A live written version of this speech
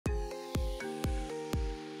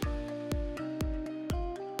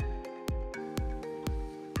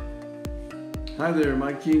Hi there,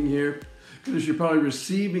 Mike King here. Because you're probably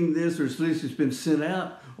receiving this, or at least it's been sent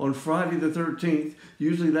out on Friday the 13th.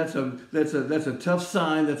 Usually that's a tough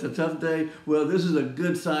sign. That's a tough day. Well, this is a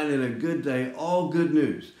good sign and a good day. All good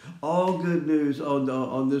news. All good news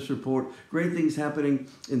on this report. Great things happening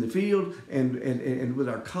in the field and with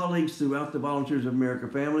our colleagues throughout the Volunteers of America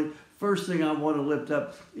family. First thing I want to lift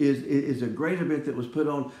up is a great event that was put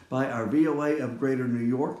on by our VOA of Greater New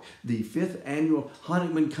York, the 5th annual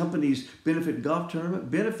Honickman Companies Benefit Golf Tournament,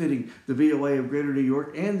 benefiting the VOA of Greater New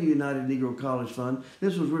York and the United Negro College Fund.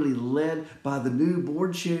 This was really led by the new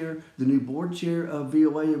board chair of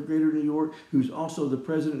VOA of Greater New York, who's also the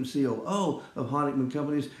president and COO of Honickman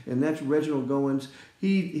Companies, and that's Reginald Goins.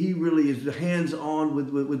 He really is hands-on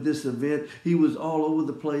with this event. He was all over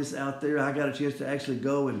the place out there. I got a chance to actually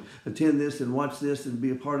go and attend this and watch this and be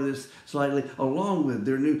a part of this slightly, along with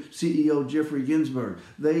their new CEO, Jeffrey Ginsburg.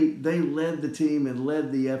 They led the team and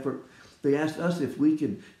led the effort. They asked us if we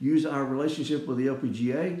could use our relationship with the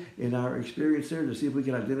LPGA and our experience there to see if we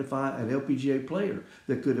could identify an LPGA player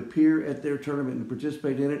that could appear at their tournament and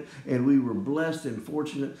participate in it. And we were blessed and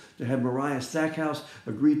fortunate to have Mariah Stackhouse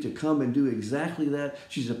agree to come and do exactly that.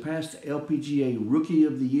 She's a past LPGA Rookie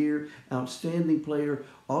of the Year, outstanding player,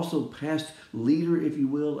 also past leader, if you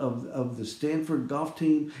will, of the Stanford golf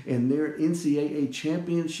team and their NCAA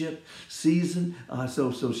championship season.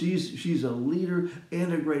 So she's a leader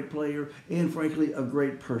and a great player and, frankly, a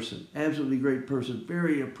great person. Absolutely great person.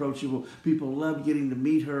 Very approachable. People love getting to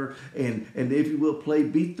meet her and if you will, play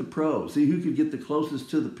Beat the Pro. See who could get the closest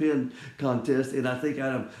to the pin contest. And I think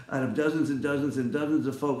out of dozens and dozens and dozens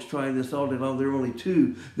of folks trying this all day long, there were only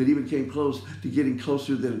 2 that even came close to getting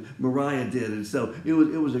closer than Mariah did. And so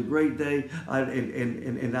it was a great day,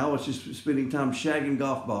 and I was just spending time shagging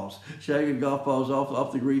golf balls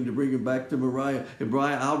off the green to bring them back to Mariah. And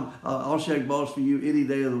Mariah, I'll shag balls for you any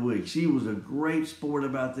day of the week. She was a great sport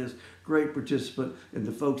about this, great participant, and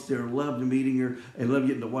the folks there loved meeting her and loved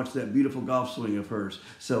getting to watch that beautiful golf swing of hers.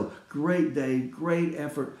 So great day, great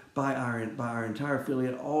effort by our entire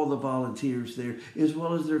affiliate, all the volunteers there, as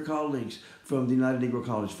well as their colleagues from the United Negro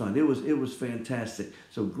College Fund. It was fantastic.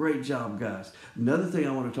 So great job, guys. Another thing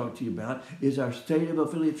I want to talk to you about is our State of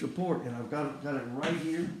Affiliates report, and I've got it right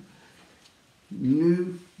here.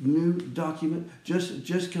 New document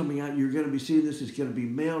just coming out. You're going to be seeing this. It's going to be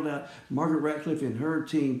mailed out. Margaret Ratcliffe and her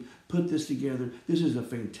team put this together. This is a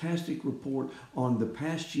fantastic report on the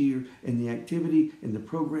past year and the activity and the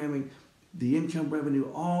programming, the income revenue,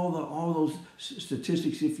 all those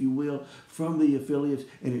statistics, if you will, from the affiliates,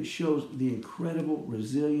 and it shows the incredible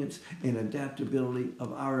resilience and adaptability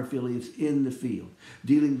of our affiliates in the field,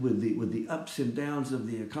 dealing with the ups and downs of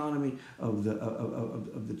the economy, of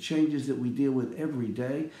the changes that we deal with every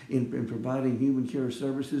day in providing human care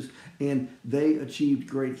services, and they achieved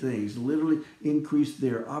great things. Literally increased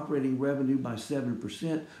their operating revenue by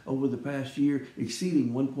 7% over the past year,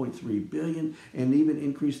 exceeding $1.3 billion, and even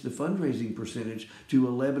increased the fundraising percentage to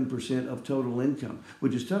 11% of total income,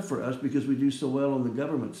 which is tough for us because we do so well on the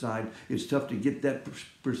government side. It's tough to get that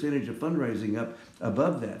percentage of fundraising up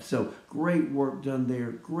above that. So great work done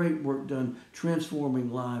there, great work done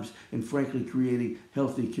transforming lives and, frankly, creating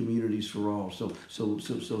healthy communities for all. So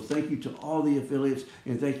thank you to all the affiliates,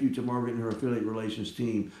 and thank you to Margaret and her affiliate relations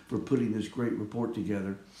team for putting this great report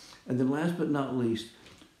together. And then last but not least,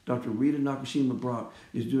 Dr. Rita Nakashima Brock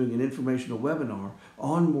is doing an informational webinar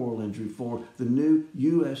on moral injury for the new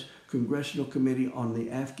U.S. Congressional Committee on the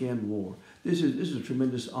Afghan War. This is a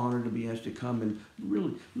tremendous honor to be asked to come and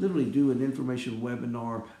really, literally do an information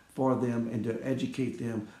webinar for them and to educate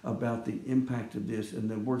them about the impact of this and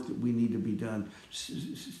the work that we need to be done,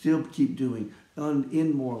 still keep doing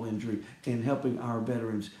in moral injury and helping our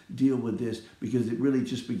veterans deal with this, because it really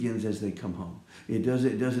just begins as they come home. It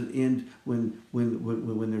doesn't end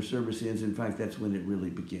when their service ends. In fact, that's when it really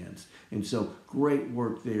begins. And so great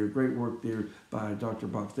work there by Dr.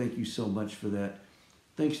 Brock. Thank you so much for that.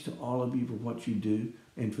 Thanks to all of you for what you do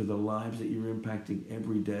and for the lives that you're impacting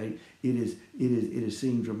every day. It is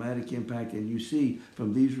seeing dramatic impact, and you see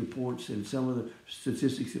from these reports and some of the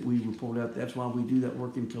statistics that we report out, that's why we do that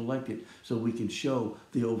work and collect it, so we can show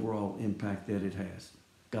the overall impact that it has.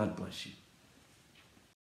 God bless you.